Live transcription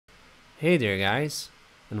Hey there guys,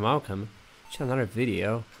 and welcome to another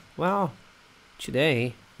video. Well,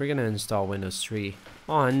 today we're gonna install Windows 3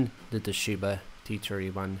 on the Toshiba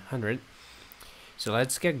T3100. So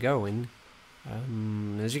let's get going.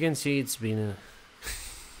 As you can see, it's been a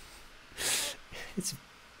it's a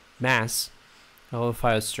mess, the whole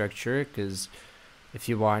file structure, because if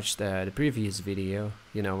you watched the previous video,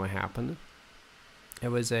 you know what happened. It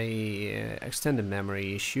was a extended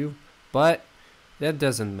memory issue, but that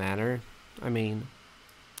doesn't matter. I mean,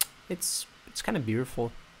 it's kind of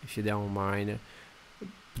beautiful if you don't mind. A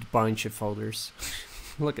bunch of folders.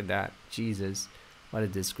 Look at that. Jesus, what a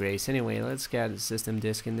disgrace. Anyway, let's get a system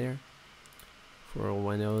disk in there for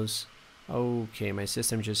Windows. Okay, my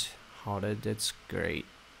system just halted. That's great.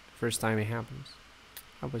 First time it happens.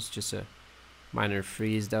 That was just a minor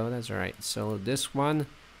freeze though. That's alright. So this one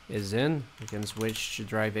is in. We can switch to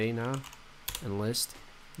drive A now and list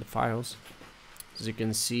the files. As you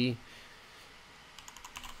can see,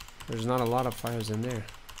 there's not a lot of files in there.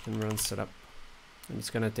 You can run setup, and it's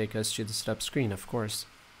gonna take us to the setup screen, of course.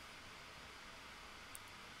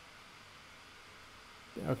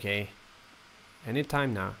 Okay,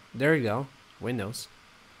 anytime now. There you go, Windows.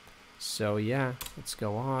 So yeah, let's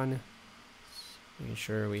go on. Making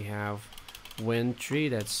sure we have Win3.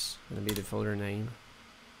 That's gonna be the folder name.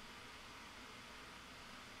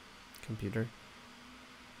 Computer.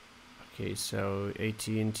 Okay, so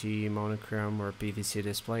AT&T monochrome or PVC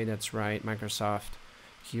display, that's right. Microsoft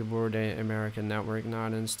keyboard, American network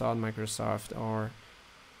not installed. Microsoft or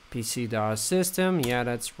PC DOS system, yeah,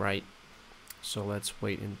 that's right. So let's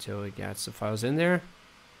wait until it gets the files in there,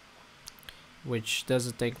 which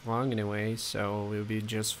doesn't take long anyway, so we'll be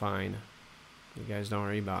just fine. You guys don't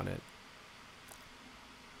worry about it.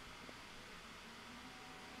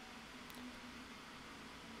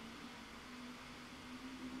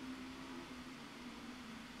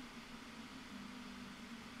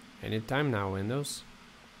 Anytime now, Windows.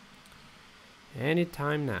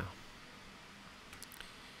 Anytime now.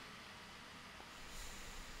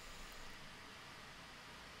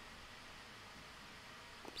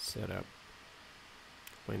 Setup.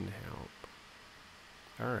 Win help.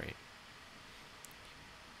 Alright.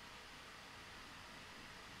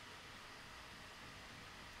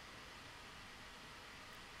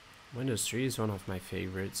 Windows 3 is one of my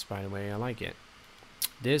favorites, by the way. I like it.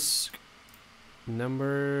 Disk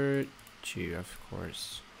number 2, of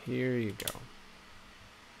course. Here you go.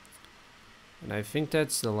 And I think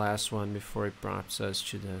that's the last one before it prompts us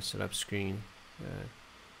to the setup screen,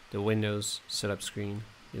 the Windows setup screen,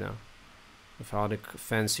 you know, with all the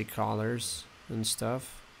fancy colors and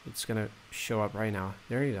stuff. It's gonna show up right now.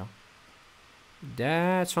 There you go.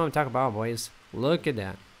 That's what I'm talking about, boys. Look at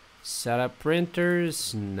that. Setup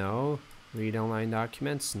printers, no. Read online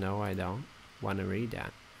documents, no, I don't want to read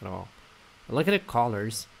that at all. Look at the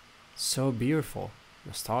colors, so beautiful,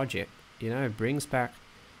 nostalgic. You know, it brings back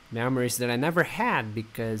memories that I never had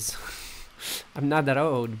because I'm not that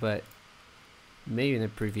old, but maybe in a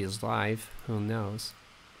previous life, who knows?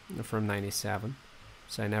 From '97,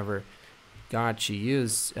 so I never got to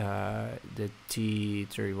use the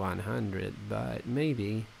T3100, but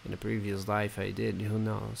maybe in a previous life I did. Who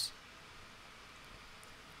knows?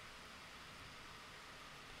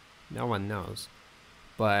 No one knows,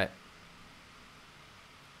 but.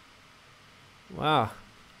 Wow,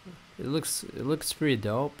 it looks pretty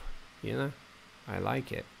dope, you know. I like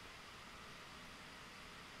it.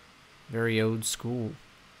 Very old school.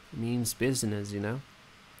 It means business, you know.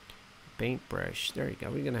 Paintbrush. There you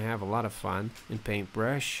go. We're gonna have a lot of fun in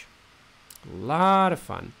Paintbrush. A lot of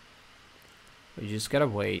fun. We just gotta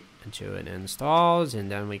wait until it installs, and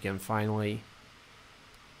then we can finally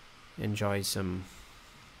enjoy some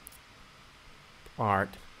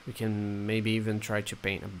art. We can maybe even try to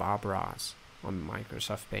paint a Bob Ross on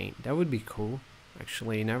Microsoft Paint. That would be cool.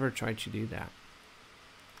 Actually, I never tried to do that.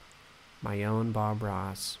 My own Bob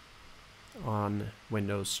Ross on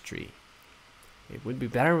Windows 3. It would be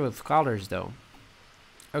better with colors though.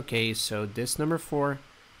 Okay, so this number 4,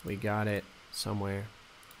 we got it somewhere.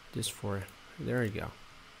 This 4, there you go.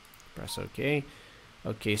 Press OK.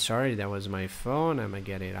 Okay, sorry, that was my phone. I'm gonna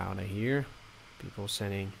get it out of here. People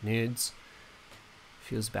sending nudes.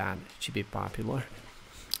 Feels bad to be popular.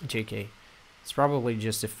 JK. It's probably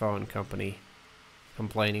just a phone company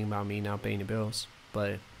complaining about me not paying the bills,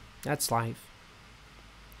 but that's life.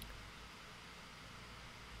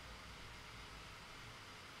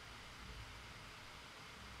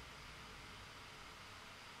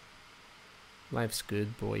 Life's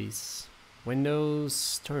good, boys.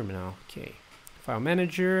 Windows Terminal. Okay. File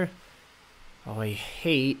Manager. Oh, I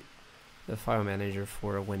hate the file manager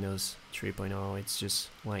for Windows 3.0. It's just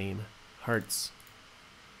lame. hurts.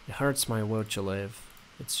 It hurts my will to live.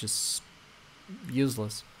 It's just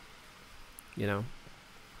useless, you know.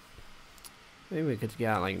 Maybe we could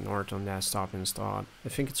get like Norton desktop installed. I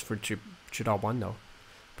think it's for 2.1 though.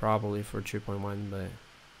 Probably for 2.1, but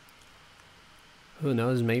who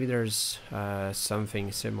knows? Maybe there's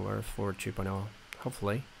something similar for 2.0.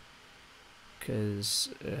 Hopefully, because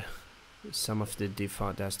some of the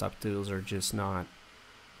default desktop tools are just not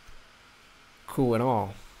cool at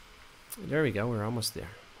all. There we go. We're almost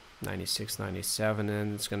there. 96, 97,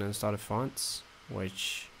 and it's gonna install the fonts,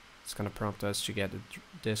 which it's gonna prompt us to get the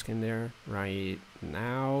disk in there right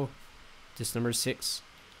now. Disk number 6.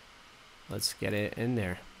 Let's get it in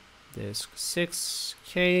there. Disk 6.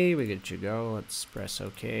 Okay, we good to go. Let's press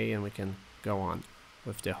OK, and we can go on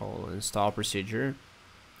with the whole install procedure.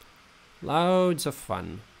 Loads of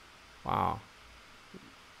fun. Wow.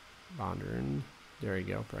 Modern. There you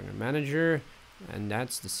go. Program Manager, and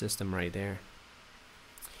that's the system right there.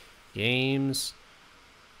 Games,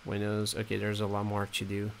 Windows. Okay, there's a lot more to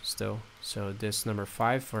do still. So this number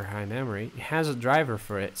 5 for high memory, it has a driver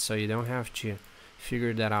for it, so you don't have to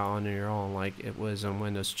figure that out on your own like it was on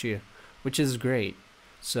Windows 2, which is great.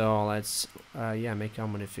 So let's yeah, make our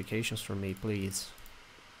modifications for me, please.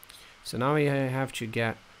 So now we have to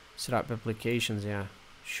get set up applications. Yeah,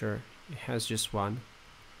 sure, it has just one,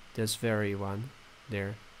 this very one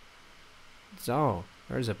there. So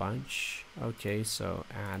there's a bunch. Okay, so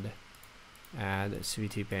add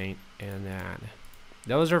CVT Paint and add.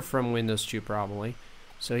 Those are from Windows 2 probably.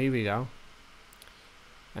 So here we go.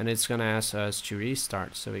 And it's gonna ask us to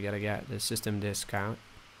restart. So we gotta get the system disk out.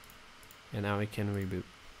 And now we can reboot.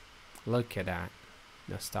 Look at that.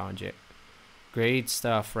 Nostalgic. Great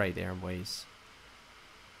stuff right there, boys.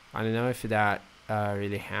 I don't know if that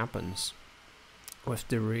really happens with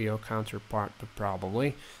the real counterpart, but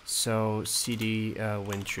probably. So CD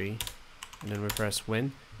Win3, and then we press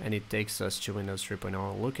Win, and it takes us to Windows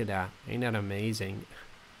 3.0. Look at that. Ain't that amazing?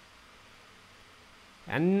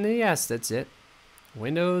 And yes, that's it.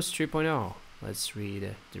 Windows 3.0. Let's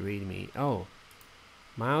read the README. Oh,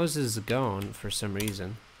 mouse is gone for some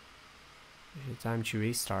reason. Time to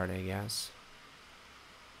restart, I guess.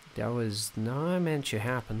 That was not meant to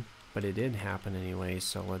happen, but it did happen anyway,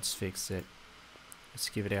 so let's fix it. Let's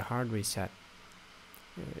give it a hard reset.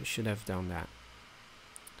 I should have done that.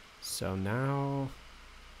 So now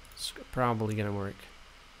it's probably gonna work.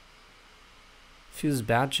 Feels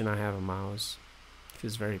bad to not have a mouse.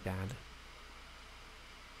 Feels very bad.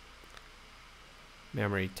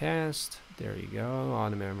 Memory test. There you go. All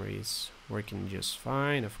the memory is working just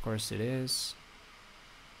fine. Of course it is.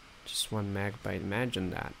 Just 1 megabyte.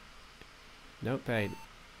 Imagine that.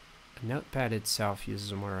 Notepad itself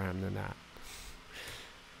uses more RAM than that.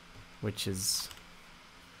 Which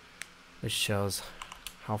shows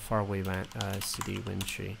how far we went. CD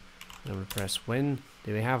Win3. Then we press Win.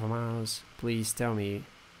 Do we have a mouse? Please tell me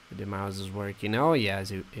the mouse is working. Oh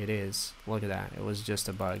yes, it is. Look at that. It was just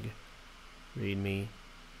a bug. README.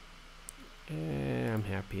 I'm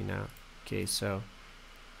happy now. Okay, so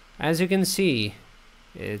as you can see,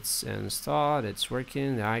 it's installed. It's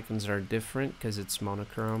working. The icons are different because it's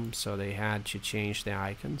monochrome, so they had to change the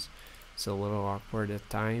icons. It's a little awkward at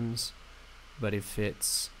times, but it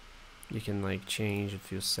fits. You can like change a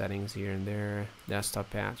few settings here and there, desktop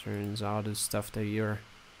patterns, all the stuff that you're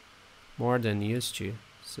more than used to.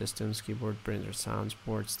 Systems, keyboard, printer, sounds,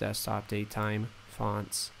 ports, desktop, daytime,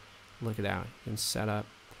 fonts. Look at that. You can set up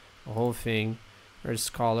a whole thing. There's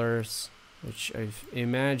colors, which I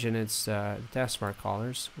imagine it's taskbar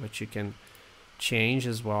colors, which you can change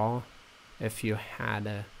as well if you had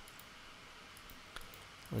a.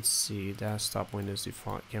 Let's see, desktop Windows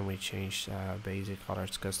default. Can we change basic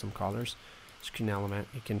colors, custom colors? Screen element,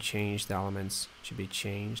 you can change the elements to be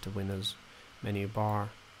changed. The Windows menu bar.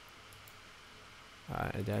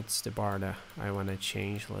 That's the bar that I want to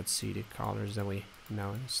change. Let's see the colors that we.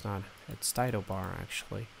 No, it's not. It's title bar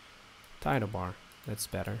actually. Title bar. That's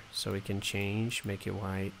better. So we can change, make it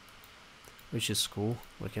white, which is cool.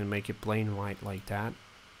 We can make it plain white like that.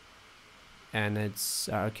 And it's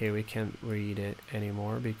okay, we can't read it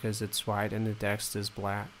anymore because it's white and the text is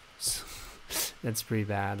black. That's pretty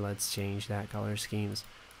bad. Let's change that color schemes.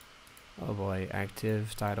 Oh boy,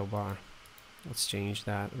 active title bar. Let's change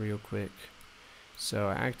that real quick. So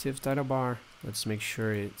active title bar, let's make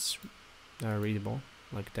sure it's readable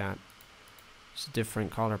like that. It's a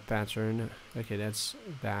different color pattern. Okay, that's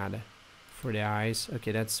bad for the eyes.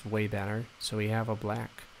 Okay, that's way better. So we have a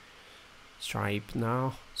black stripe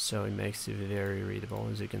now, so it makes it very readable.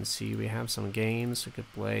 As you can see, we have some games we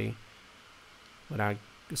could play without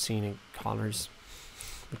seeing colors,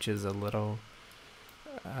 which is a little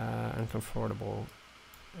uncomfortable.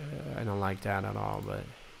 I don't like that at all, but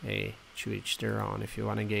hey, to each their own. If you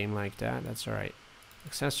want a game like that, that's alright.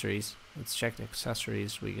 Accessories. Let's check the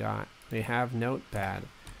accessories we got. We have Notepad.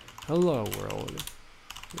 Hello world.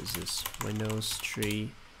 This is Windows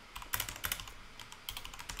 3.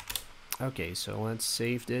 Okay, so let's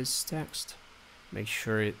save this text. Make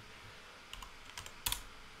sure it...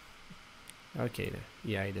 Okay,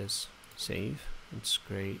 yeah, it is. Save. That's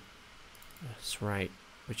great. That's right.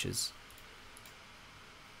 Which is...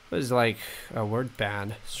 It was like a word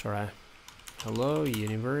pad, sorta. Hello,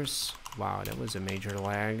 universe. Wow, that was a major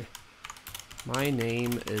lag. My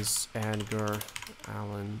name is Edgar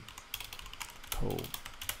Allan Poe.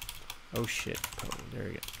 Oh shit, Poe. There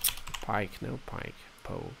you go. Pike, no Pike.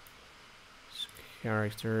 Poe.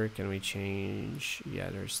 Character, can we change? Yeah,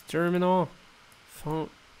 there's terminal,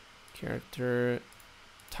 font, character,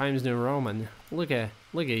 Times New Roman. Look at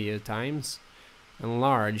you, Times.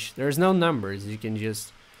 Enlarge. There's no numbers.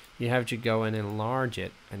 You have to go and enlarge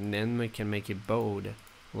it, and then we can make it bold.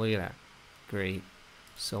 Look at that. Great.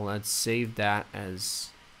 So let's save that as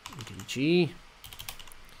DG.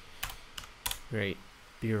 Great.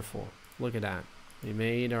 Beautiful. Look at that. We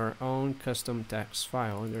made our own custom text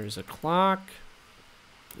file. There's a clock.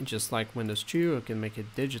 Just like Windows 2, I can make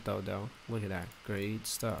it digital though. Look at that. Great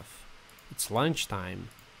stuff. It's lunchtime,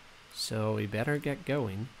 so we better get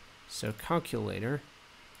going. So calculator.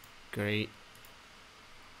 Great.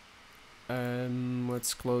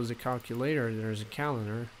 Let's close the calculator. There's a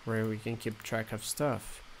calendar where we can keep track of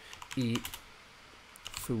stuff. Eat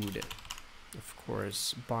food. Of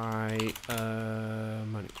course, buy a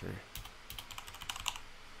monitor.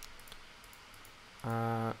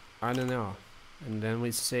 I don't know. And then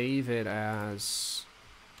we save it as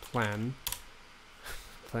plan.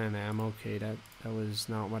 Plan M. Okay, that was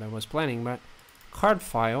not what I was planning, but card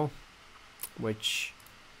file, which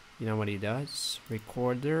you know what he does.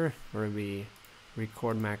 Recorder, where we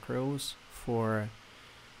record macros for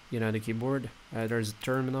the keyboard. There's a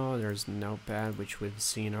terminal. There's a notepad, which we've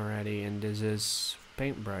seen already, and this is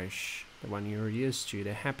paintbrush, the one you're used to,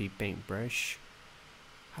 the happy paintbrush.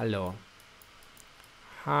 Hello.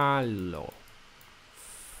 Hello,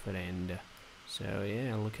 friend. So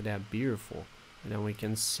yeah, look at that, beautiful. And then we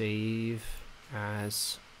can save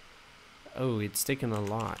as... Oh, it's taken a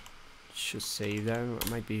lot. Just save that.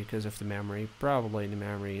 It might be because of the memory. Probably the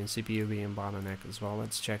memory and CPU being bottleneck as well.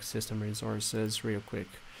 Let's check system resources real quick.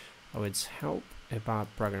 Oh, it's help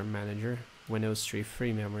about program manager. Windows 3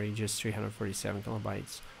 free memory, just 347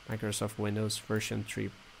 kilobytes. Microsoft Windows version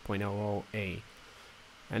 3.00a.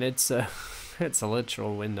 And it's a it's a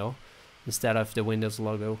literal window instead of the Windows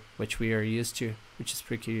logo, which we are used to, which is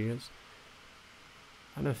pretty curious.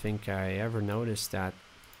 I don't think I ever noticed that.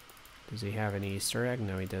 Does he have any Easter egg?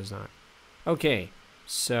 No, he does not. Okay,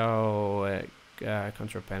 so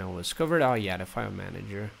control panel was covered. Oh yeah, the file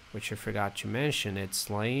manager, which I forgot to mention. It's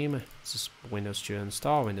lame. It's just Windows 2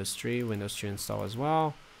 install, Windows 3, Windows 2 install as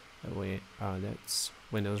well. That's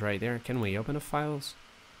Windows right there. Can we open the files?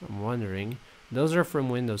 I'm wondering. Those are from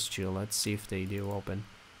Windows 2. Let's see if they do open.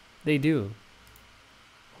 They do.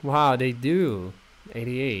 Wow, they do.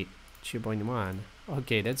 88, 2.1.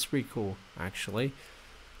 Okay, that's pretty cool, actually.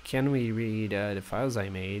 Can we read the files I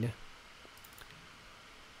made?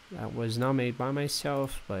 That was not made by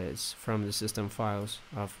myself, but it's from the system files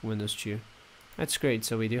of Windows 2. That's great,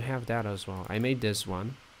 so we do have that as well. I made this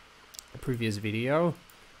one, a previous video,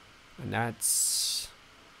 and that's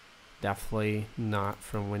definitely not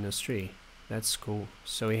from Windows 3. That's cool.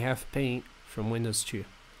 So we have Paint from Windows 2.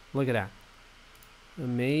 Look at that.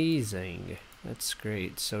 Amazing. That's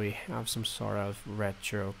great. So we have some sort of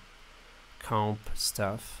retro comp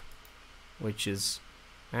stuff, which is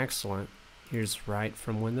excellent. Here's Write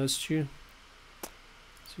from Windows 2.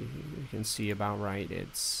 So you can see about Write,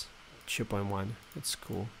 it's 2.1. It's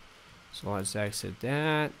cool. So let's exit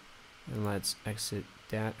that, and let's exit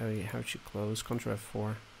that. Oh, you have to close Ctrl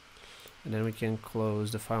F4, and then we can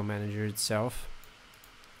close the file manager itself.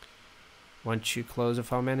 Once you close the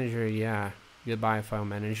file manager, yeah, goodbye file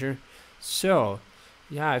manager. So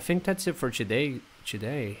yeah, I think that's it for today.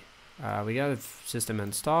 We got a system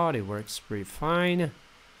installed. It works pretty fine.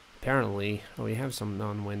 Apparently, we have some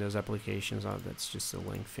non-Windows applications. Oh, that's just a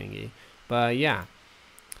link thingy. But yeah,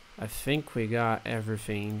 I think we got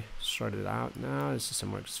everything sorted out now. The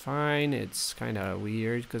system works fine. It's kind of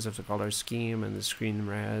weird because of the color scheme and the screen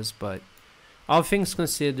res, but all things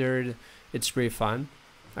considered, it's pretty fun.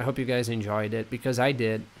 I hope you guys enjoyed it, because I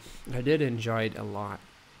did. I did enjoy it a lot.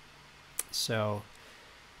 So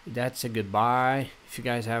that's a goodbye. If you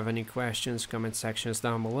guys have any questions, comment sections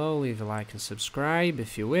down below. Leave a like and subscribe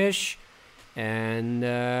if you wish. And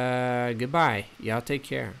Goodbye. Y'all take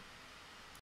care.